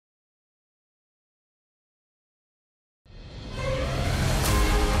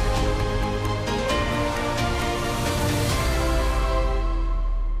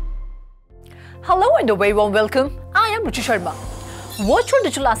Hello and a very warm welcome. I am Ruchi Sharma. Virtual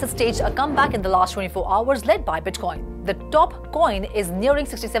digital assets staged a comeback in the last 24 hours led by Bitcoin. The top coin is nearing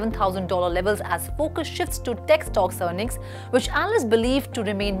 $67,000 levels as focus shifts to tech stocks earnings, which analysts believe to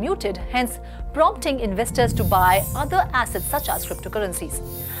remain muted, hence prompting investors to buy other assets such as cryptocurrencies.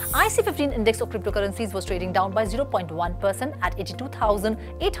 IC15 index of cryptocurrencies was trading down by 0.1% at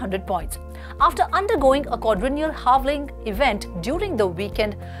 82,800 points. After undergoing a quadrennial halving event during the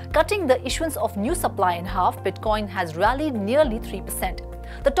weekend, cutting the issuance of new supply in half, Bitcoin has rallied nearly 3%.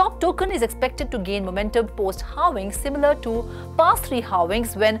 The top token is expected to gain momentum post-halving, similar to past three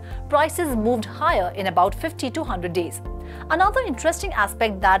halvings when prices moved higher in about 50 to 100 days. Another interesting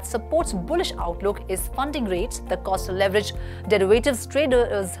aspect that supports bullish outlook is funding rates, the cost of leverage derivatives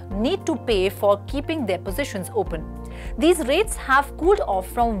traders need to pay for keeping their positions open. These rates have cooled off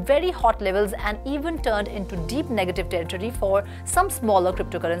from very hot levels and even turned into deep negative territory for some smaller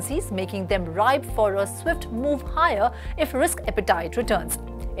cryptocurrencies, making them ripe for a swift move higher if risk appetite returns.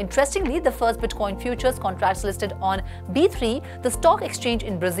 Interestingly, the first Bitcoin futures contracts listed on B3, the stock exchange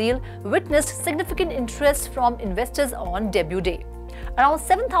in Brazil, witnessed significant interest from investors on debut day. Around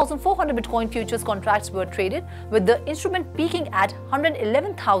 7,400 Bitcoin futures contracts were traded, with the instrument peaking at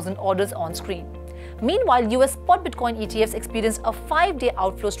 111,000 orders on screen. Meanwhile, US spot Bitcoin ETFs experienced a 5-day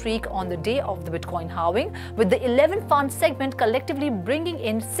outflow streak on the day of the Bitcoin halving, with the 11 fund segment collectively bringing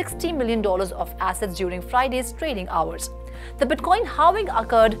in $60 million of assets during Friday's trading hours. The Bitcoin halving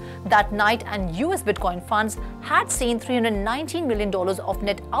occurred that night and US Bitcoin funds had seen $319 million of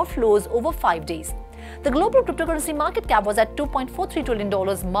net outflows over 5 days. The global cryptocurrency market cap was at $2.43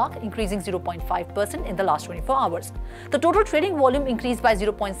 trillion mark, increasing 0.5% in the last 24 hours. The total trading volume increased by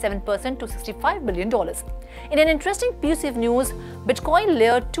 0.7% to $65 billion. In an interesting piece of news, Bitcoin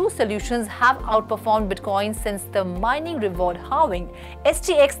Layer 2 solutions have outperformed Bitcoin since the mining reward halving.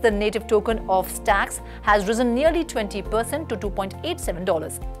 STX, the native token of Stacks, has risen nearly 20% to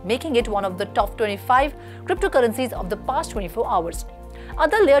 $2.87, making it one of the top 25 cryptocurrencies of the past 24 hours.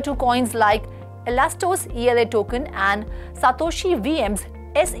 Other Layer 2 coins like Elastos ELA token and Satoshi VM's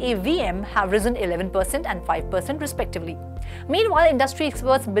SAVM have risen 11% and 5% respectively. Meanwhile, industry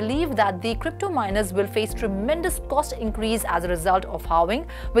experts believe that the crypto miners will face tremendous cost increase as a result of halving,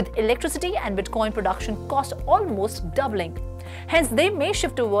 with electricity and Bitcoin production cost almost doubling. Hence, they may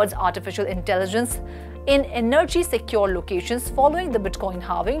shift towards artificial intelligence in energy-secure locations following the Bitcoin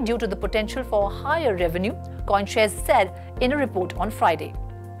halving due to the potential for higher revenue, CoinShares said in a report on Friday.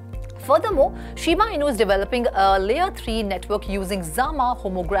 Furthermore, Shiba Inu is developing a Layer 3 network using Zama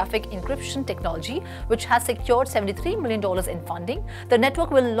homographic encryption technology, which has secured $73 million in funding. The network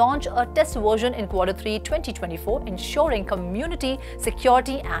will launch a test version in Q3 2024, ensuring community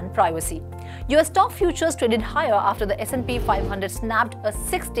security and privacy. US stock futures traded higher after the S&P 500 snapped a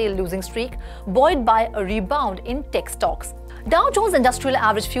 6-day losing streak, buoyed by a rebound in tech stocks. Dow Jones Industrial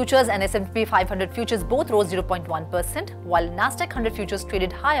Average Futures and S&P 500 futures both rose 0.1%, while Nasdaq 100 futures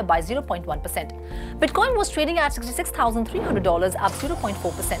traded higher by 0.1%. Bitcoin was trading at $66,300, up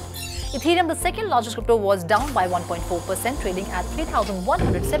 0.4%. Ethereum, the second largest crypto, was down by 1.4%, trading at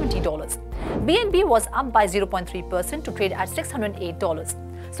 $3,170. BNB was up by 0.3% to trade at $608.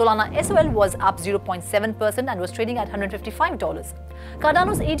 Solana SOL was up 0.7% and was trading at $155.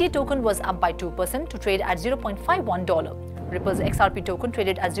 Cardano's ADA token was up by 2% to trade at $0.51. Ripple's XRP token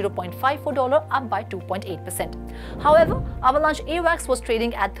traded at $0.54, up by 2.8%. However, Avalanche AVAX was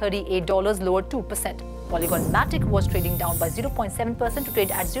trading at $38, lower 2%. Polygon Matic was trading down by 0.7% to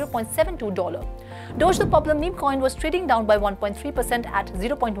trade at $0.72. Doge, the popular meme coin, was trading down by 1.3% at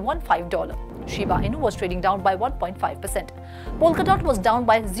 $0.15. Shiba Inu was trading down by 1.5%. Polkadot was down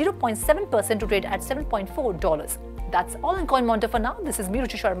by 0.7% to trade at $7.4. That's all in Coin Monitor for now. This is me,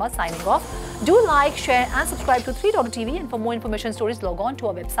 Ruchi Sharma, signing off. Do like, share and subscribe to 3.TV, and for more information and stories, log on to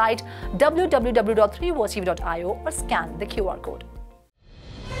our website www.3watchtv.io or scan the QR code.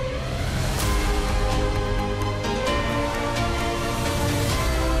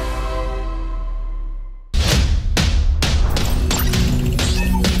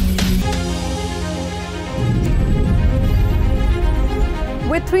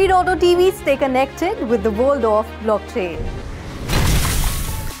 With 3.TV, stay connected with the world of blockchain.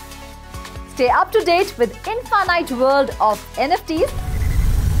 Stay up to date with infinite world of NFTs.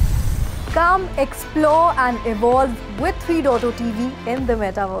 Come explore and evolve with 3.TV in the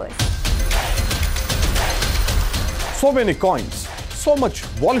Metaverse. So many coins, so much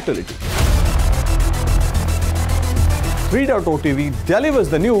volatility. 3.TV delivers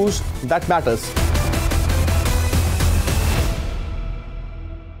the news that matters.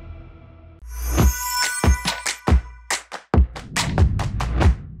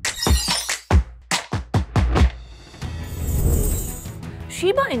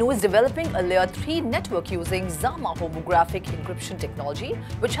 Shiba Inu is developing a Layer 3 network using Zama homographic encryption technology,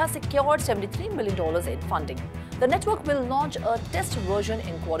 which has secured $73 million in funding. The network will launch a test version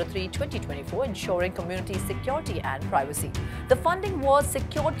in Q3 2024, ensuring community security and privacy. The funding was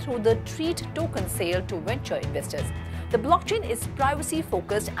secured through the Treat token sale to venture investors. The blockchain is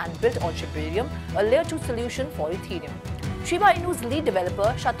privacy-focused and built on Shibarium, a Layer 2 solution for Ethereum. Shiba Inu's lead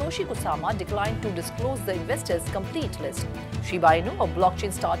developer, Satoshi Kusama, declined to disclose the investors' complete list. Shiba Inu, a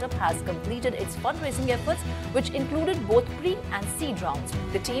blockchain startup, has completed its fundraising efforts, which included both pre- and seed rounds.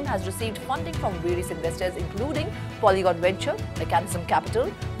 The team has received funding from various investors, including Polygon Venture, Mechanism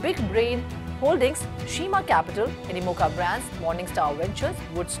Capital, Big Brain Holdings, Shima Capital, Animoca Brands, Morningstar Ventures,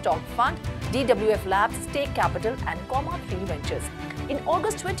 Woodstock Fund, DWF Labs, Stake Capital, and Comma 3 Ventures. In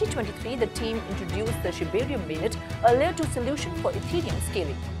August 2023, the team introduced the Shibarium Mainnet, a Layer 2 solution for Ethereum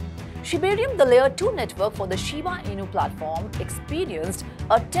scaling. Shibarium, the Layer 2 network for the Shiba Inu platform, experienced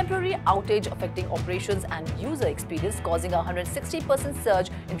a temporary outage affecting operations and user experience, causing a 160% surge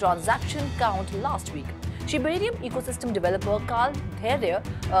in transaction count last week. Shibarium ecosystem developer Carl Dheere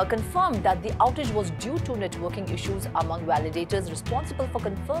confirmed that the outage was due to networking issues among validators responsible for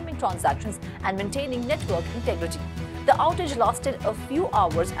confirming transactions and maintaining network integrity. The outage lasted a few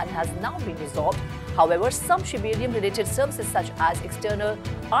hours and has now been resolved. However, some Shibarium-related services such as external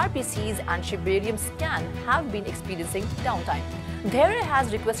RPCs and Shibarium Scan have been experiencing downtime. Dheere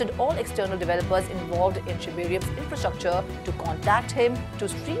has requested all external developers involved in Shibarium's infrastructure to contact him to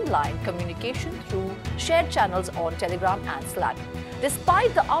streamline communication through shared channels on Telegram and Slack.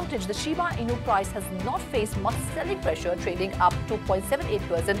 Despite the outage, the Shiba Inu price has not faced much selling pressure, trading up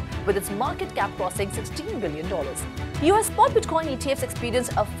 2.78% with its market cap crossing $16 billion. US spot Bitcoin ETFs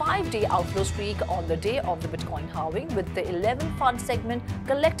experienced a 5-day outflow streak on the day of the Bitcoin halving, with the 11 fund segment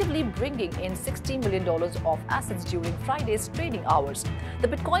collectively bringing in $60 million of assets during Friday's trading hours. The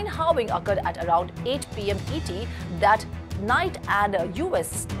Bitcoin halving occurred at around 8 p.m. ET that night, and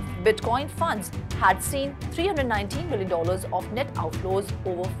US Bitcoin funds had seen $319 million of net outflows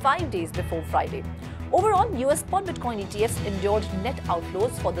over 5 days before Friday. Overall, US spot Bitcoin ETFs endured net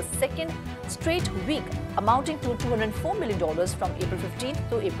outflows for the second straight week, amounting to $204 million from April 15th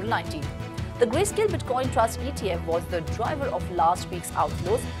to April 19th. The Grayscale Bitcoin Trust ETF was the driver of last week's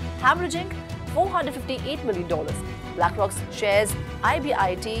outflows, hemorrhaging $458 million. BlackRock's shares,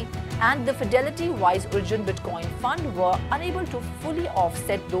 IBIT, and the Fidelity Wise Origin Bitcoin Fund were unable to fully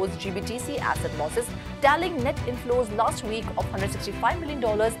offset those GBTC asset losses, tallying net inflows last week of $165 million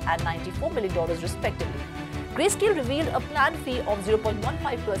and $94 million respectively. Grayscale revealed a planned fee of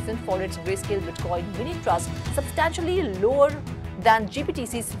 0.15% for its Grayscale Bitcoin Mini Trust, substantially lower than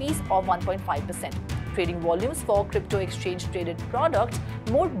GBTC's fees of 1.5%. Trading volumes for crypto exchange-traded products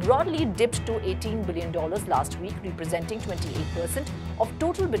more broadly dipped to $18 billion last week, representing 28% of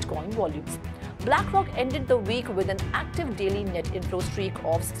total Bitcoin volumes. BlackRock ended the week with an active daily net inflow streak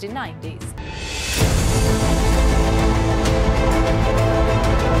of 69 days.